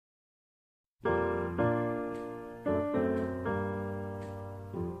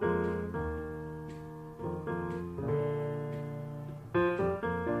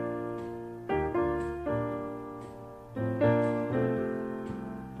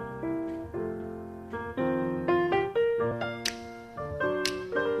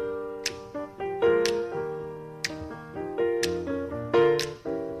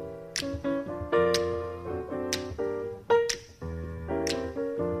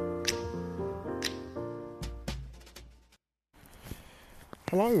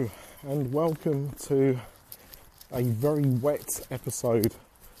Hello and welcome to a very wet episode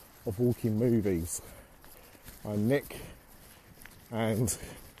of Walking Movies. I'm Nick and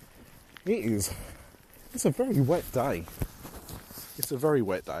it's a very wet day. It's a very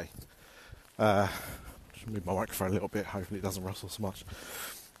wet day. Just move my microphone a little bit, hopefully it doesn't rustle so much.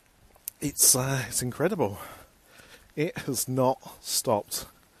 It's incredible. It has not stopped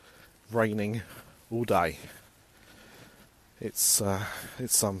raining all day. It's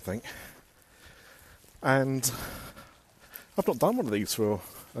something. And I've not done one of these for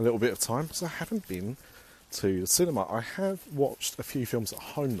a little bit of time because I haven't been to the cinema. I have watched a few films at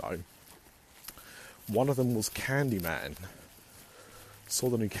home though. One of them was Candyman. Saw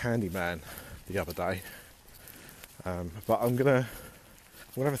the new Candyman the other day. But I'm gonna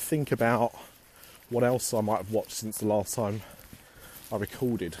have a think about what else I might have watched since the last time I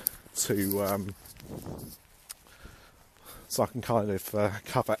recorded to so I can kind of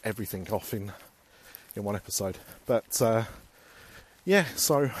cover everything off in one episode. But so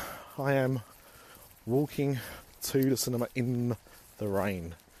I am walking to the cinema in the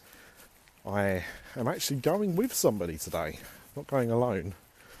rain. I am actually going with somebody today, not going alone,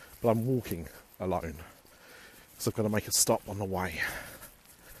 but I'm walking alone. So I've got to make a stop on the way.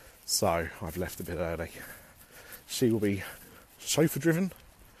 So I've left a bit early. She will be chauffeur driven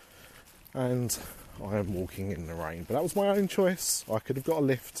and I am walking in the rain. But that was my own choice. I could have got a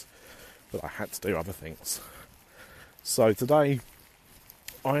lift, but I had to do other things. So today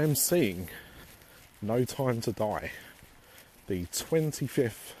I am seeing No Time to Die, the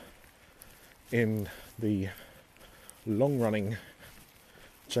 25th in the long-running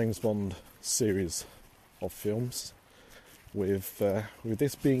James Bond series of films, with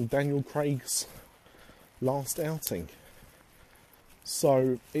this being Daniel Craig's last outing.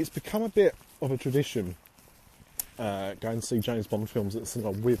 So it's become a bit of a tradition going to see James Bond films at the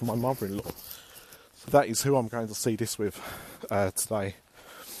cinema with my mother-in-law. So that is who I'm going to see this with today.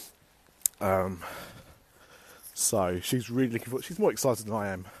 So she's really looking forward. She's more excited than I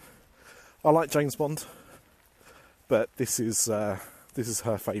am. I like James Bond, but this is her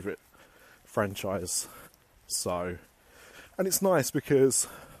favourite franchise. So, and it's nice because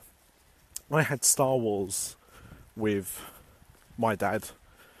I had Star Wars with my dad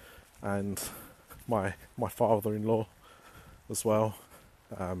and my father-in-law as well.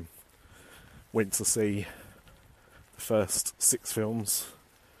 Went to see the first 6 films,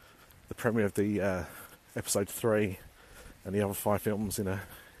 the premiere of the episode 3, and the other 5 films in a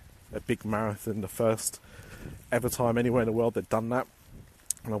big marathon. The first ever time anywhere in the world they'd done that,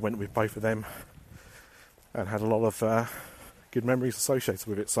 and I went with both of them and had a lot of good memories associated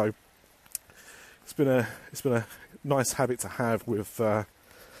with it. So it's been a nice habit to have with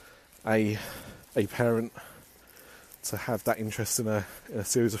a parent, to have that interest in a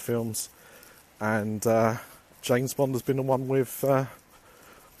series of films. And James Bond has been the one with my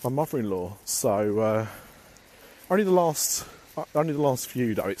mother-in-law. So only the last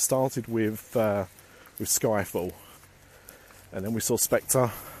few though. It started with Skyfall, and then we saw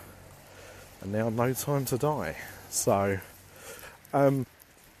Spectre, and now No Time to Die. So I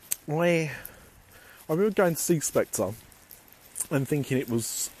remember going to see Spectre and thinking it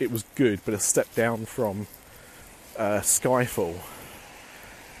was good, but a step down from Skyfall,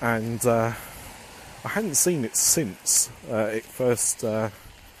 and I hadn't seen it since that first time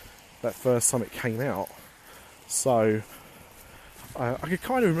it came out. So I could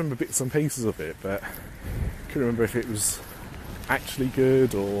kind of remember bits and pieces of it, but couldn't remember if it was actually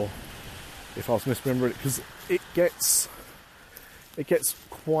good or if I was misremembering it, because it gets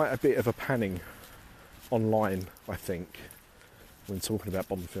quite a bit of a panning online, I think, when talking about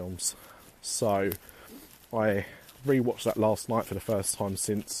Bond films. So I rewatched that last night for the first time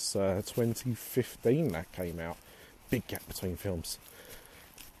since 2015 that came out. Big gap between films.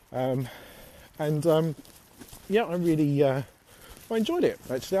 I really I enjoyed it,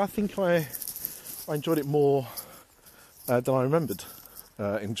 actually. I think I enjoyed it more than I remembered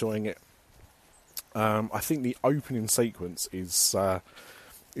enjoying it. I think the opening sequence is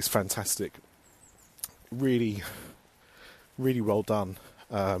fantastic. Really, really well done.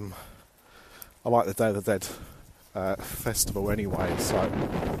 I like the Day of the Dead festival anyway, so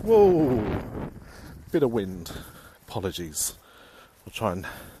whoa, bit of wind, apologies. I'll try and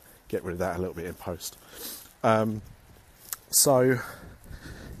get rid of that a little bit in post. So I'm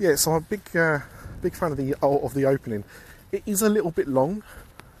a big fan of the opening. It is a little bit long.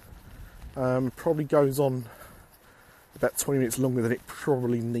 Probably goes on about 20 minutes longer than it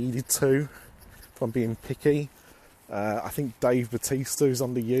probably needed to, if I'm being picky. I think Dave Bautista is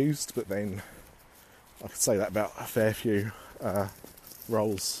underused, but then I could say that about a fair few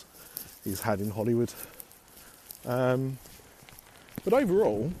roles he's had in Hollywood. But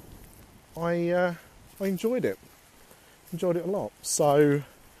overall, I enjoyed it. Enjoyed it a lot. So,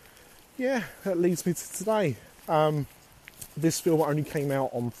 yeah, that leads me to today. This film only came out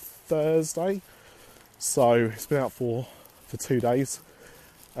on Thursday, so it's been out for 2 days.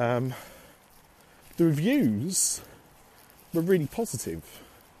 The reviews were really positive,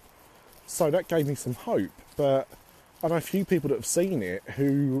 so that gave me some hope. But I know a few people that have seen it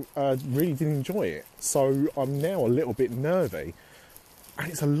who really did enjoy it, so I'm now a little bit nervy. And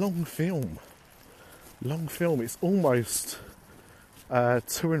it's a long film. It's almost 2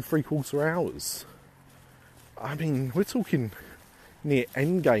 3/4 hours. I mean, we're talking near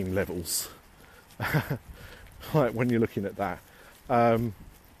Endgame levels. Like when you're looking at that.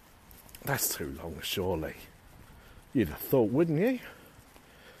 That's too long, surely. You'd have thought, wouldn't you?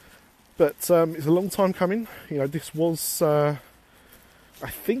 But it's a long time coming. You know, this was, I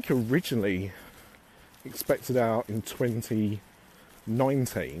think, originally expected out in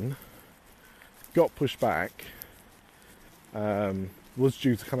 2019. Got pushed back. Was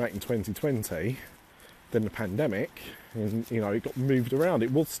due to come out in 2020. Then the pandemic, and you know, it got moved around.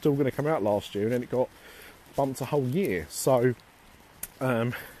 It was still going to come out last year, and then it got bumped a whole year. So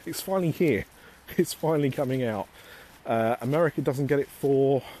it's finally here. It's finally coming out. America doesn't get it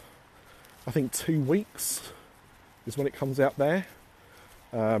for, I think, 2 weeks is when it comes out there.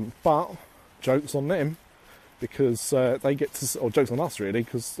 But joke's on them, because they get to, or joke's on us really,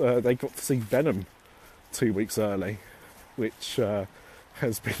 because they got to see Venom 2 weeks early, which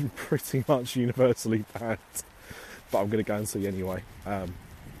has been pretty much universally bad, but I'm going to go and see anyway.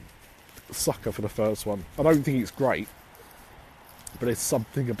 Sucker for the first one. I don't think it's great, but there's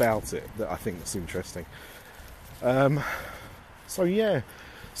something about it that I think is interesting. So yeah,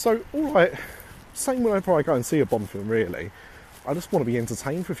 so alright, same whenever I go and see a Bond film really, I just want to be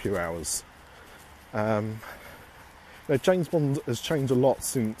entertained for a few hours. You know, James Bond has changed a lot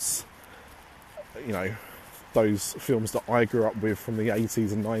since, you know, those films that I grew up with from the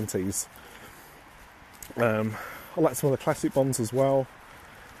 80s and 90s. I like some of the classic Bonds as well,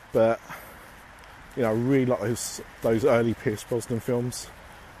 but you know, I really like those early Pierce Brosnan films.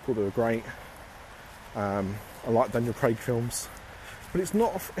 Thought they were great. I like Daniel Craig films, but it's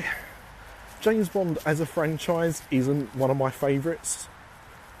not. James Bond as a franchise isn't one of my favourites.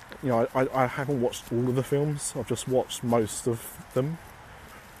 You know, I haven't watched all of the films. I've just watched most of them,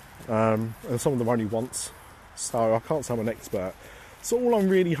 and some of them only once. So I can't say I'm an expert. So all I'm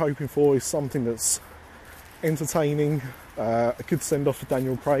really hoping for is something that's entertaining, a good send-off for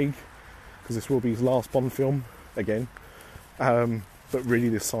Daniel Craig, because this will be his last Bond film again, but really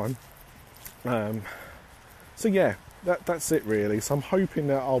this time. So yeah, that's it really. So I'm hoping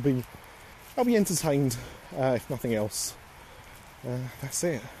that I'll be entertained, if nothing else. That's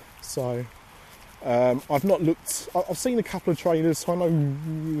it. So I've not looked. I've seen a couple of trailers, so I know,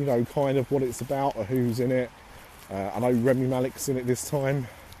 you know, kind of what it's about or who's in it. I know Rami Malek's in it this time,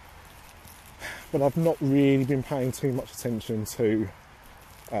 but I've not really been paying too much attention to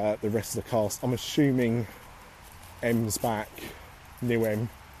the rest of the cast. I'm assuming M's back, new M,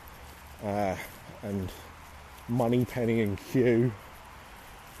 and Moneypenny and Q.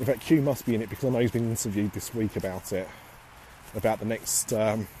 In fact, Q must be in it because I know he's been interviewed this week about it, about the next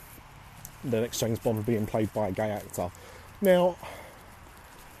James Bond being played by a gay actor. Now,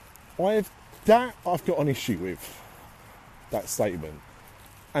 I've got an issue with that statement,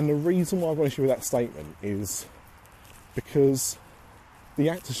 and the reason why I've got an issue with that statement is because the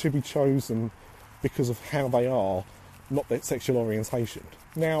actors should be chosen because of how they are, not their sexual orientation.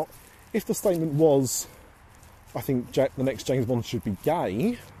 Now, if the statement was, I think the next James Bond should be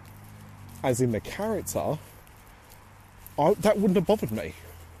gay, as in the character, that wouldn't have bothered me.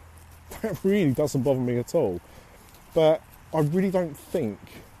 That really doesn't bother me at all. But I really don't think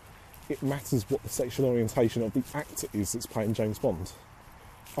it matters what the sexual orientation of the actor is that's playing James Bond.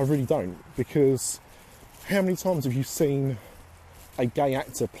 I really don't, because how many times have you seen a gay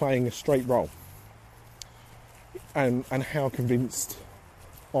actor playing a straight role? And how convinced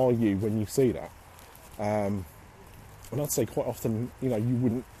are you when you see that? And I'd say quite often, you know, you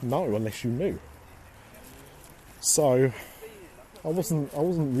wouldn't know unless you knew. So I wasn't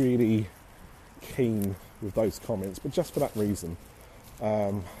really keen with those comments, but just for that reason.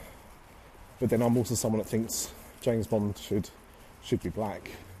 But then I'm also someone that thinks James Bond should be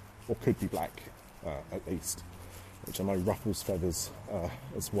black, or could be black, at least, which I know ruffles feathers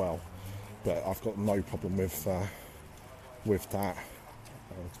as well. But I've got no problem with that.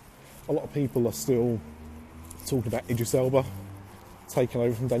 A lot of people are still talking about Idris Elba taking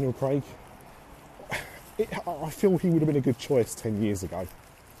over from Daniel Craig. I feel he would have been a good choice 10 years ago.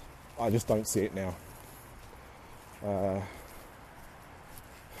 I just don't see it now.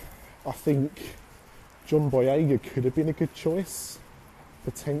 I think John Boyega could have been a good choice,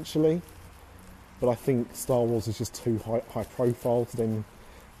 potentially. But I think Star Wars is just too high profile to then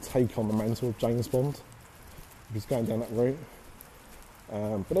take on the mantle of James Bond. If he's going down that route.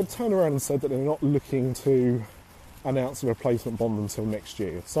 But they've turned around and said that they're not looking to announce a replacement Bond until next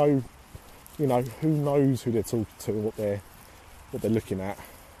year. So, you know, who knows who they're talking to, what they're looking at.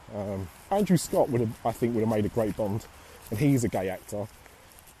 Andrew Scott would have made a great Bond, and he's a gay actor.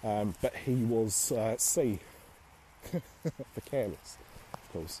 But he was C for Careless,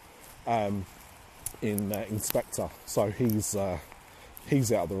 of course, in Inspector. So he's out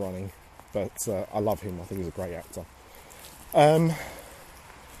of the running. But I love him. I think he's a great actor.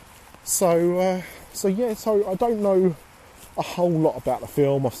 So I don't know a whole lot about the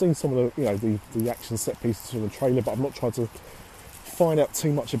film. I've seen some of the action set pieces from the trailer, but I've not tried to find out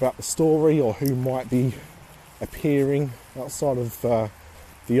too much about the story or who might be appearing outside of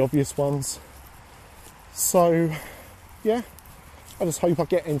the obvious ones. So yeah, I just hope I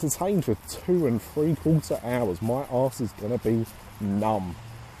get entertained for 2 3/4 hours. My arse is going to be numb.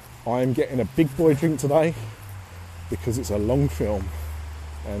 I am getting a big boy drink today because it's a long film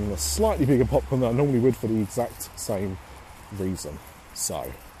and a slightly bigger popcorn than I normally would for the exact same reason.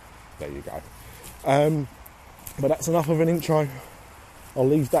 So, there you go. But that's enough of an intro. I'll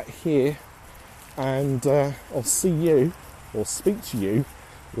leave that here and I'll see you or speak to you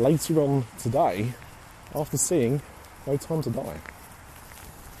later on today after seeing No Time to Die.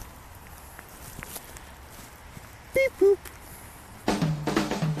 Beep boop.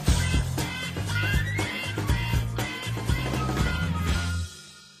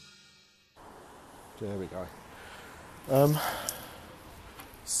 There we go.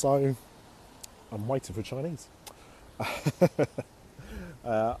 So I'm waiting for Chinese.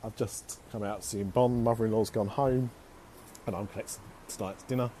 I've just come out seeing Bond. Mother-in-law's gone home, and I'm collecting tonight's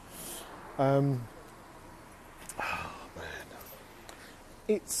dinner. Oh man,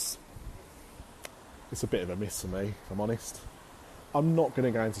 it's a bit of a miss for me, if I'm honest. I'm not going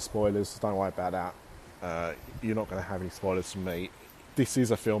to go into spoilers. Don't worry about that. You're not going to have any spoilers from me. This is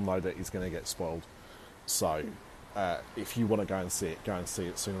a film though that is going to get spoiled. So, if you want to go and see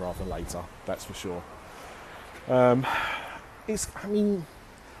it sooner rather than later. That's for sure.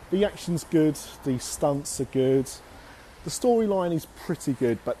 The action's good, the stunts are good, the storyline is pretty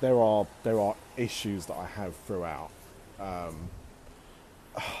good, but there are issues that I have throughout. I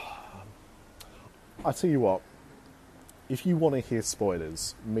tell you what, if you want to hear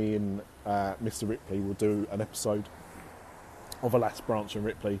spoilers, me and Mr. Ripley will do an episode of Alas, Branch and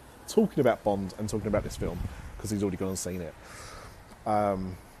Ripley talking about Bond and talking about this film because he's already gone and seen it.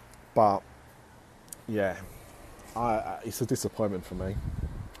 But yeah, it's a disappointment for me.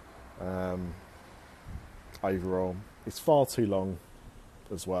 Overall, it's far too long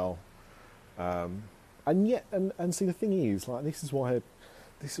as well. And yet, and see, the thing is, like, this is why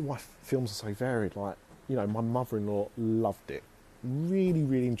films are so varied. Like, you know, my mother-in-law loved it, really,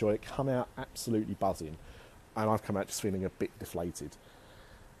 really enjoyed it, come out absolutely buzzing, and I've come out just feeling a bit deflated.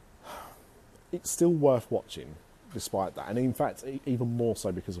 It's still worth watching, despite that, and in fact, even more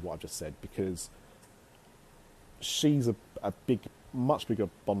so because of what I've just said, because she's a much bigger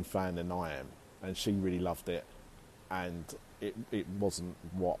Bond fan than I am, and she really loved it, and it wasn't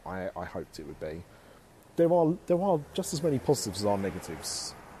what I hoped it would be. There are just as many positives as are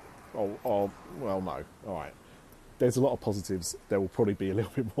negatives. Well, no. All right. There's a lot of positives. There will probably be a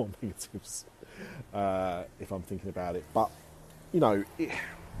little bit more negatives if I'm thinking about it. But, you know,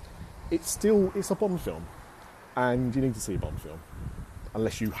 it's a Bond film. And you need to see a Bond film.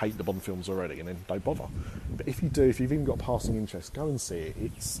 Unless you hate the Bond films already, and then don't bother. But if you do, if you've even got passing interest, go and see it.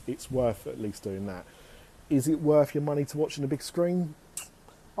 It's worth at least doing that. Is it worth your money to watch on a big screen?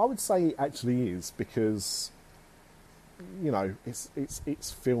 I would say it actually is, because, you know,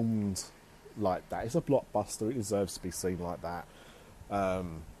 it's filmed like that. It's a blockbuster. It deserves to be seen like that.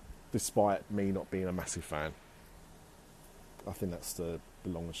 Despite me not being a massive fan. I think that's the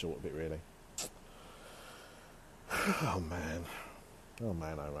long and short of it, really. Oh man.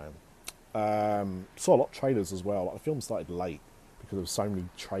 Saw a lot of trailers as well. Like, the film started late because there were so many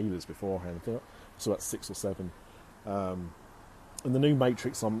trailers beforehand. I saw about 6 or 7. And the new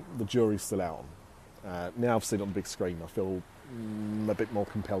Matrix, the jury's still out on. Now I've seen it on the big screen, I feel a bit more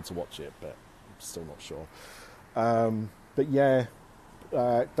compelled to watch it, but I'm still not sure. But yeah,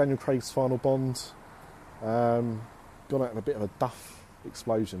 Daniel Craig's final Bond, gone out in a bit of a duff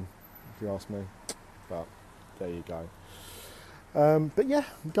explosion, if you ask me. But there you go. But yeah,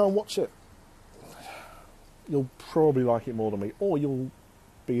 go and watch it. you'll probably like it more than me, or you'll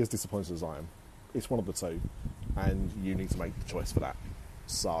be as disappointed as I am. It's one of the two, and you need to make the choice for that.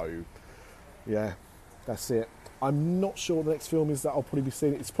 So, yeah, that's it. I'm not sure what the next film is that I'll probably be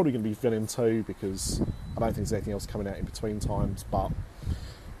seeing. It's probably going to be Venom 2 because I don't think there's anything else coming out in between times. But,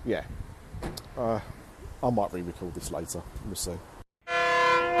 yeah, I might re-record this later. We'll see.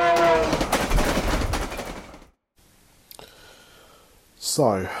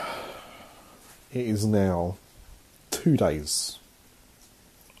 So, it is now 2 days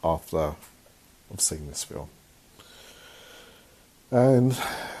after I've seen this film. And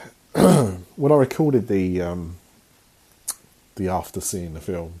when I recorded the after seeing the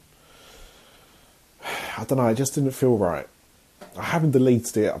film, I don't know, it just didn't feel right. I haven't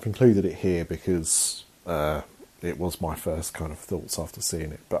deleted it, I've included it here because it was my first kind of thoughts after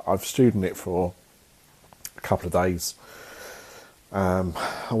seeing it. But I've stewed on it for a couple of days. I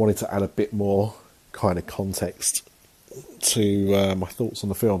wanted to add a bit more kind of context to my thoughts on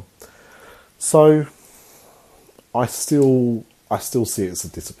the film. So I still see it as a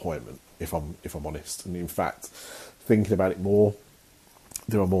disappointment, if I'm honest. And in fact, thinking about it more,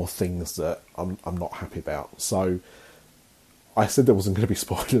 there are more things that I'm not happy about. So I said there wasn't going to be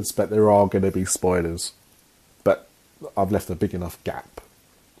spoilers, but there are going to be spoilers. But I've left a big enough gap.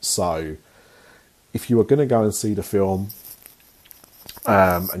 So if you are going to go and see the film,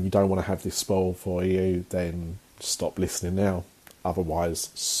 and you don't want to have this spoiled for you, then stop listening now.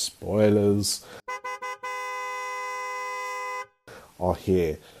 Otherwise, spoilers are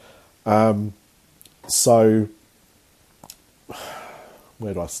here. So,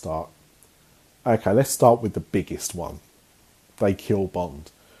 where do I start? Okay, let's start with the biggest one. They kill Bond.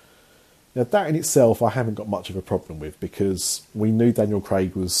 Now, that in itself, I haven't got much of a problem with, because we knew Daniel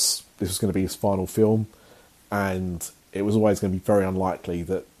Craig this was going to be his final film, and it was always going to be very unlikely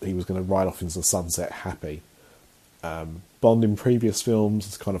that he was going to ride off into the sunset happy. Bond in previous films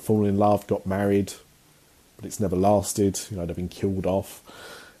has kind of fallen in love, got married, but it's never lasted. You know, they've been killed off,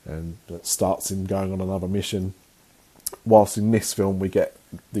 and that starts him going on another mission. Whilst in this film we get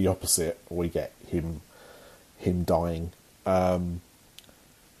the opposite. We get him dying.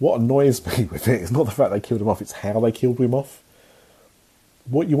 What annoys me with it is not the fact they killed him off, it's how they killed him off.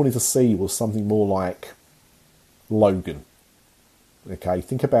 What you wanted to see was something more like Logan. Okay,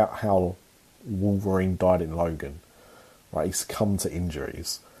 think about how Wolverine died in Logan. Right, he succumbed to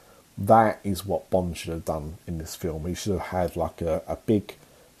injuries. That is what Bond should have done in this film. He should have had like a big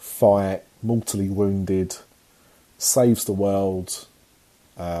fight, mortally wounded, saves the world,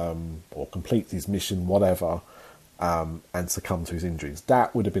 or completes his mission, whatever, and succumb to his injuries.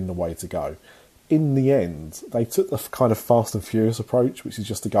 That would have been the way to go. In the end, they took the kind of Fast and Furious approach, which is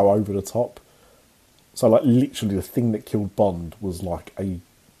just to go over the top. So, like, literally the thing that killed Bond was like a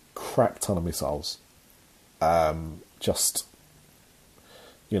crap ton of missiles. Just,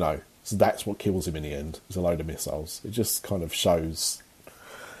 you know, so that's what kills him in the end, is a load of missiles. It just kind of shows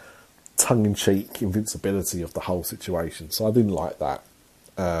tongue-in-cheek invincibility of the whole situation. So I didn't like that.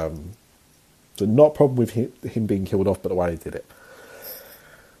 So not a problem with him being killed off, but the way he did it.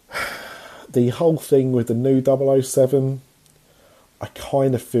 The whole thing with the new 007, I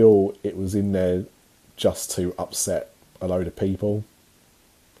kind of feel it was in there just to upset a load of people.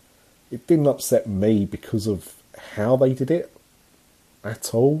 It didn't upset me because of how they did it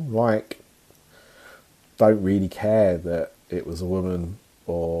at all. Like, don't really care that it was a woman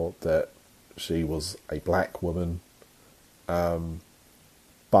or that she was a black woman.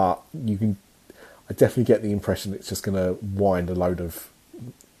 But I definitely get the impression it's just going to wind a load of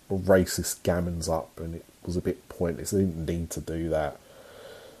racist gammons up, and it was a bit pointless. They didn't need to do that.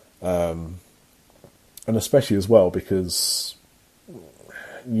 And especially as well because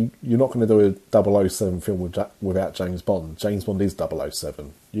you're not going to do a 007 film without James Bond. James Bond is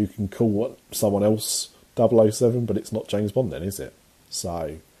 007. You can call someone else 007, but it's not James Bond then, is it?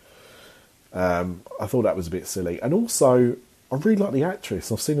 So I thought that was a bit silly. And also, I really like the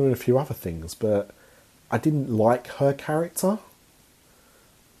actress. I've seen her in a few other things, but I didn't like her character.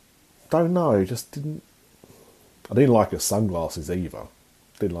 Don't know, just didn't... I didn't like her sunglasses either.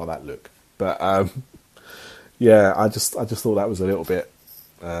 Didn't like that look. But, yeah, I just thought that was a little bit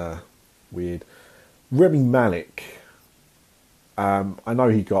weird. Rami Malek, I know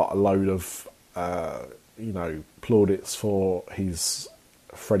he got a load of, plaudits for his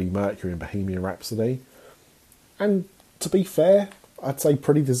Freddie Mercury in Bohemian Rhapsody. And to be fair, I'd say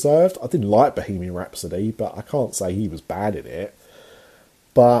pretty deserved. I didn't like Bohemian Rhapsody, but I can't say he was bad in it.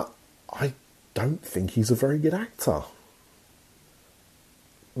 But I don't think he's a very good actor.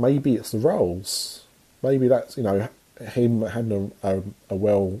 Maybe it's the roles. Maybe that's, him having a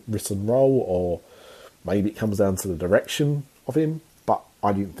well-written role, or Maybe it comes down to the direction of him, but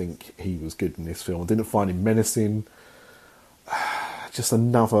I didn't think he was good in this film. I didn't find him menacing. Just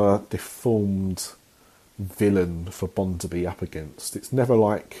another deformed villain for Bond to be up against. It's never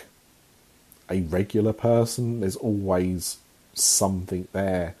like a regular person. There's always something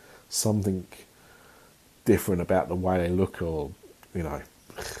there, something different about the way they look, or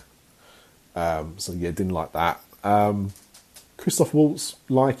so yeah, didn't like that. Christoph Waltz,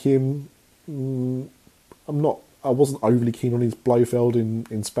 like him, I wasn't overly keen on his Blofeld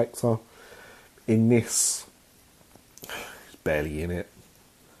in Spectre. In this, he's barely in it,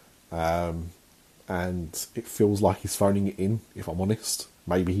 and it feels like he's phoning it in, if I'm honest.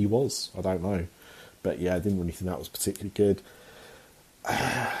 Maybe he was, I don't know, but yeah, I didn't really think that was particularly good.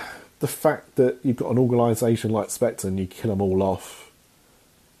 The fact that you've got an organisation like Spectre and you kill them all off,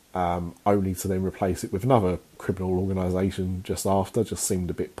 only to then replace it with another criminal organisation just after, just seemed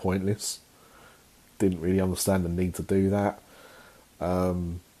a bit pointless. Didn't really understand the need to do that.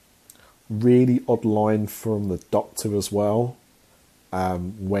 Really odd line from the Doctor as well,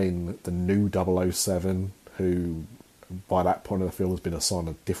 when the new 007, who by that point of the film has been assigned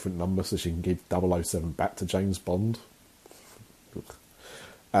a different number so she can give 007 back to James Bond,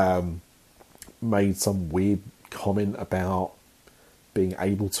 made some weird comment about being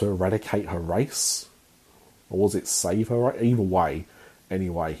able to eradicate her race, or was it save her race? Either way,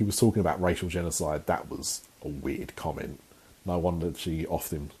 anyway, he was talking about racial genocide. That was a weird comment. No wonder she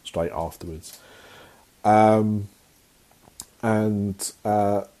offed him straight afterwards.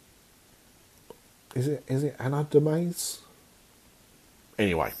 Is it Anna Demayes?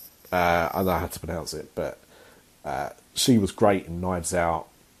 Anyway, I don't know how to pronounce it, but she was great in Knives Out,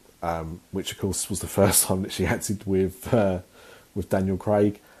 which of course was the first time that she acted with Daniel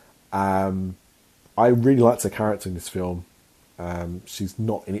Craig. I really liked her character in this film. She's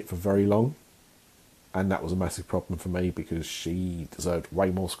not in it for very long, and that was a massive problem for me because she deserved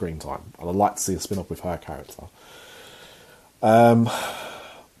way more screen time, and I'd like to see a spin-off with her character.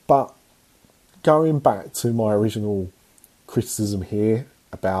 But going back to my original criticism here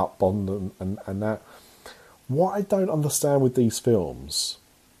about Bond and that, what I don't understand with these films,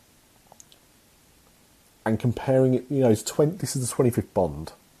 and comparing it, this is the 25th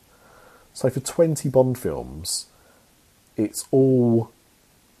Bond. So for 20 Bond films, it's all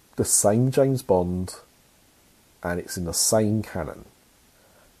the same James Bond, and it's in the same canon.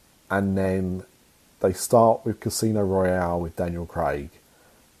 And then they start with Casino Royale with Daniel Craig,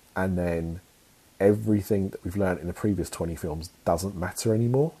 and then everything that we've learned in the previous 20 films doesn't matter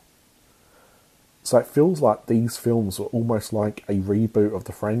anymore. So it feels like these films were almost like a reboot of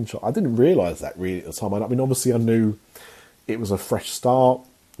the franchise. I didn't realise that really at the time. I mean, obviously I knew it was a fresh start.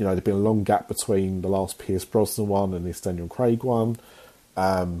 There'd been a long gap between the last Pierce Brosnan one and this Daniel Craig one.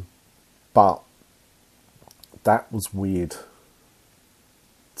 But that was weird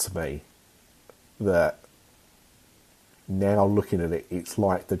to me. That now looking at it, it's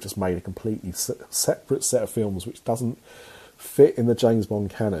like they've just made a completely separate set of films which doesn't fit in the James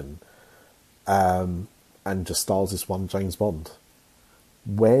Bond canon. And just stars this one James Bond.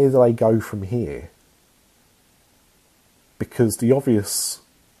 Where do they go from here? Because the obvious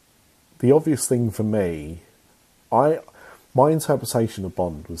thing for me, my interpretation of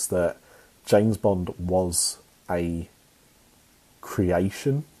Bond was that James Bond was a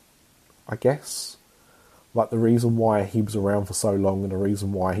creation, I guess. Like the reason why he was around for so long and the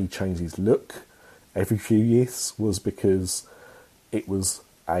reason why he changed his look every few years was because it was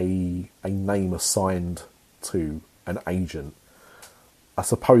a name assigned to an agent. I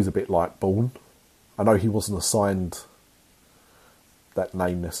suppose a bit like Bourne. I know he wasn't assigned that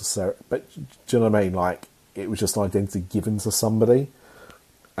name necessarily, but do you know what I mean? Like, it was just an identity given to somebody.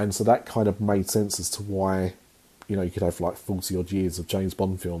 And so that kind of made sense as to why, you could have like 40 odd years of James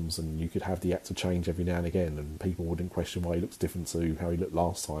Bond films and you could have the actor change every now and again and people wouldn't question why he looks different to how he looked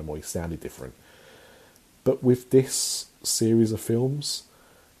last time or he sounded different. But with this series of films,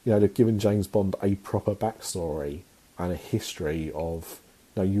 they've given James Bond a proper backstory and a history of,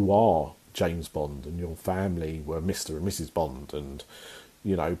 you are James Bond and your family were Mr. and Mrs. Bond and,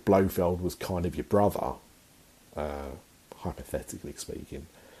 Blofeld was kind of your brother, hypothetically speaking.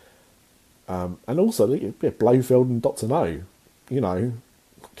 And also, Blofeld and Dr. No,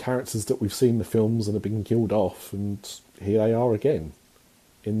 characters that we've seen in the films and have been killed off, and here they are again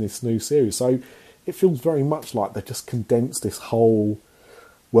in this new series. So it feels very much like they've just condensed this whole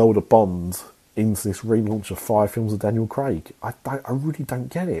world of Bond into this relaunch of 5 films of Daniel Craig. I really don't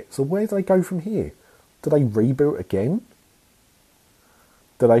get it. So where do they go from here? Do they reboot again?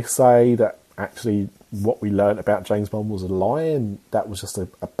 Do they say that actually what we learned about James Bond was a lie and that was just a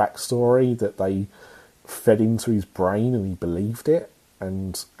backstory that they, fed into his brain and he believed it,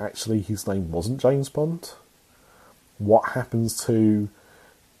 and actually his name wasn't James Bond? What happens to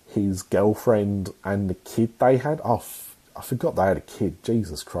his girlfriend and the kid they had? Oh, I forgot they had a kid.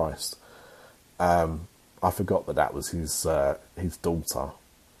 Jesus Christ. I forgot that was his daughter.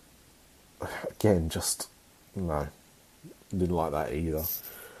 Again, just, no, didn't like that either.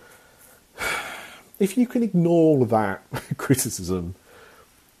 If you can ignore all of that criticism,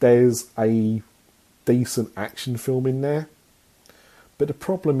 there's a decent action film in there. But the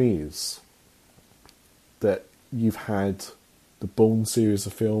problem is that you've had the Bourne series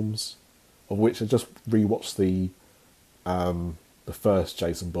of films, of which I just rewatched the first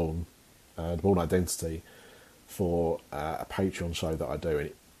Jason Bourne, the Bourne Identity, for a Patreon show that I do, and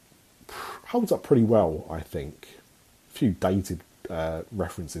it holds up pretty well, I think. A few dated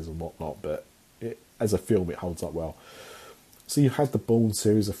references and whatnot, but as a film, it holds up well. So you've had the Bourne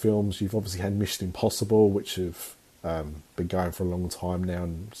series of films. You've obviously had Mission Impossible, which have been going for a long time now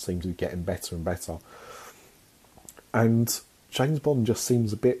and seem to be getting better and better. And James Bond just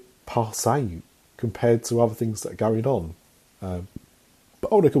seems a bit passé compared to other things that are going on. But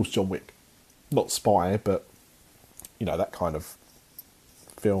of course, John Wick. Not spy, but, that kind of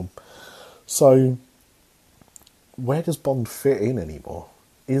film. So, where does Bond fit in anymore?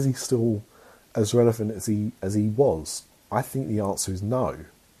 Is he still as relevant as he was? I think the answer is no.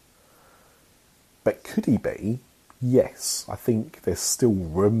 But could he be? Yes. I think there's still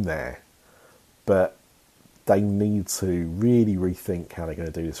room there. But they need to really rethink how they're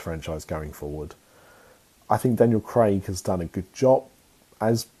going to do this franchise going forward. I think Daniel Craig has done a good job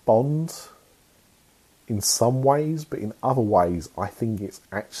as Bond in some ways, but in other ways, I think it's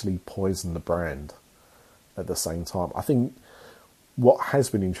actually poisoned the brand at the same time. I think what has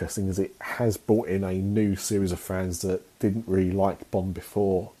been interesting is it has brought in a new series of fans that didn't really like Bond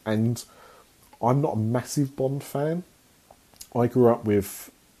before. And I'm not a massive Bond fan. I grew up with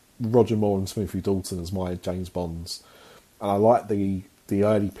Roger Moore and Timothy Dalton as my James Bonds. And I liked the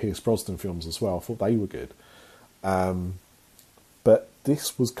early Pierce Brosnan films as well. I thought they were good. But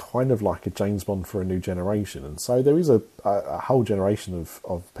this was kind of like a James Bond for a new generation. And so there is a whole generation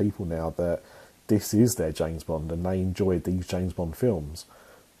of people now that this is their James Bond and they enjoyed these James Bond films.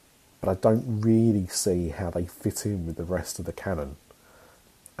 But I don't really see how they fit in with the rest of the canon.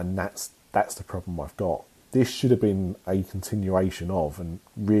 And that's the problem I've got. This should have been a continuation of, and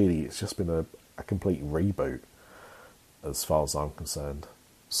really it's just been a complete reboot as far as I'm concerned.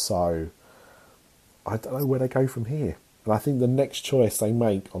 So I don't know where they go from here. And I think the next choice they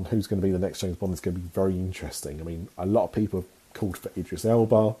make on who's going to be the next James Bond is going to be very interesting. I mean, a lot of people have called for Idris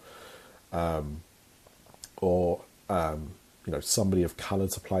Elba, or somebody of colour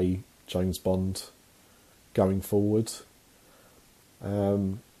to play James Bond going forward.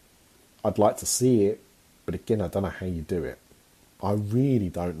 I'd like to see it, but again, I don't know how you do it. I really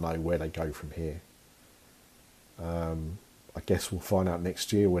don't know where they go from here. I guess we'll find out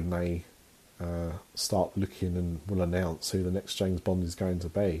next year when they start looking and will announce who the next James Bond is going to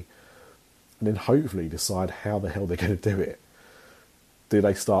be. And then hopefully decide how the hell they're going to do it. Do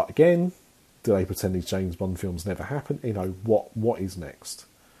they start again? Do they pretend these James Bond films never happened? What is next?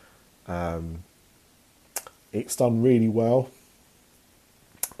 It's done really well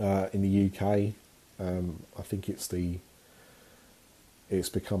in the UK. I think it's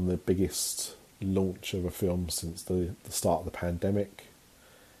become the biggest launch of a film since the start of the pandemic.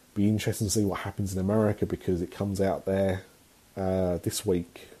 Be interesting to see what happens in America because it comes out there this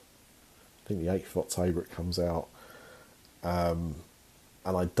week. I think the 8th of October it comes out. And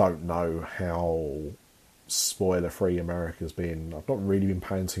I don't know how spoiler-free America's been. I've not really been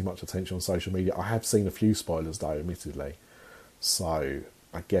paying too much attention on social media. I have seen a few spoilers though, admittedly. So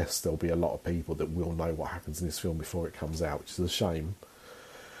I guess there'll be a lot of people that will know what happens in this film before it comes out, which is a shame.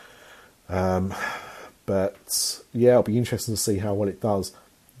 But yeah, it'll be interesting to see how well it does.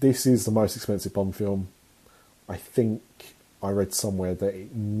 This is the most expensive Bond film. I think I read somewhere that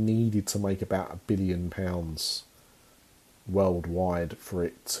it needed to make about £1 billion worldwide for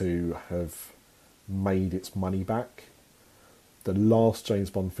it to have made its money back. The last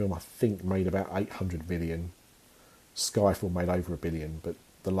James Bond film, I think, made about 800 million. Skyfall made over £1 billion, but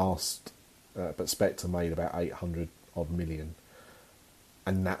but Spectre made about 800 odd million,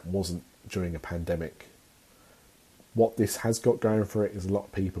 and that wasn't during a pandemic. What this has got going for it is a lot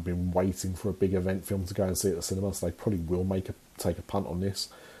of people have been waiting for a big event film to go and see at the cinema, so they probably will take a punt on this.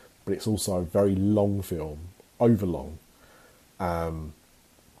 But it's also a very long film, overlong, and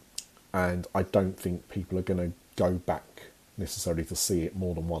I don't think people are going to go back necessarily to see it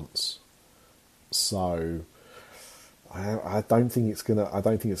more than once. So I don't think it's gonna. I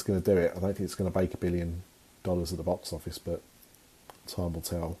don't think it's gonna do it. I don't think it's gonna make $1 billion at the box office, but time will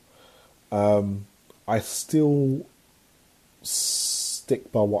tell. I still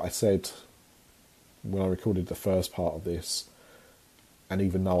stick by what I said when I recorded the first part of this, and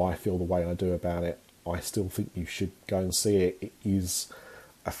even though I feel the way I do about it, I still think you should go and see it. It is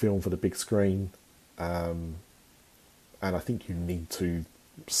a film for the big screen, and I think you need to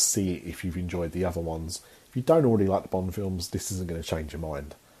see it if you've enjoyed the other ones. If you don't already like the Bond films, this isn't going to change your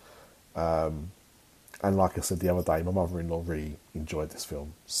mind. And like I said the other day, my mother-in-law really enjoyed this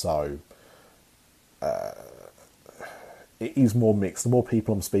film, so it is more mixed. The more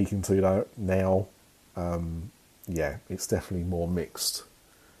people I'm speaking to though, now, yeah, it's definitely more mixed.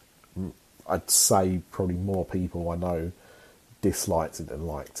 I'd say probably more people I know disliked it than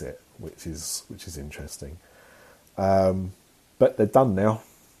liked it, which is interesting. But they're done now,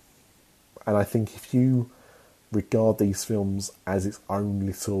 and I think if you regard these films as its own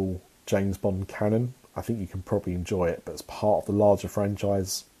little James Bond canon, I think you can probably enjoy it. But as part of the larger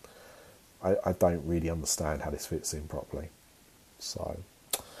franchise, I don't really understand how this fits in properly. So,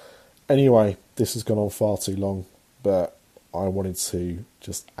 anyway, this has gone on far too long, but I wanted to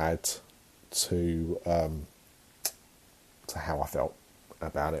just add to how I felt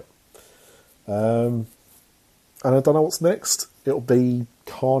about it. And I don't know what's next. It'll be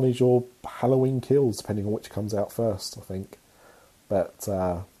Carnage or Halloween Kills, depending on which comes out first, I think. But,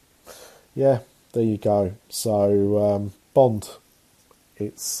 yeah, there you go. So, Bond.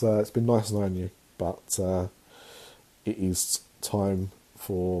 It's been nice knowing you, but it is time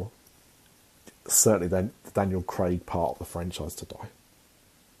for certainly the Daniel Craig part of the franchise to die.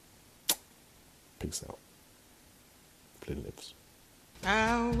 Peace out. Flynn lives.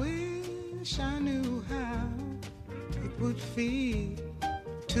 I wish I knew how it would feel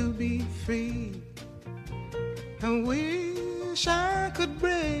to be free. I wish I could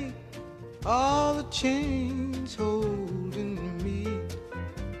break all the chains holding me.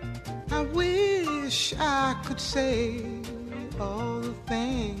 I wish I could say all the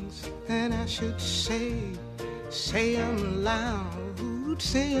things that I should say. Say them loud,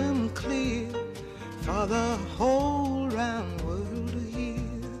 say them clear, for the whole round world to hear.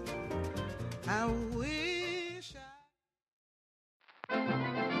 I wish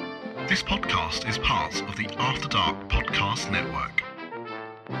This podcast is part of the After Dark Podcast Network.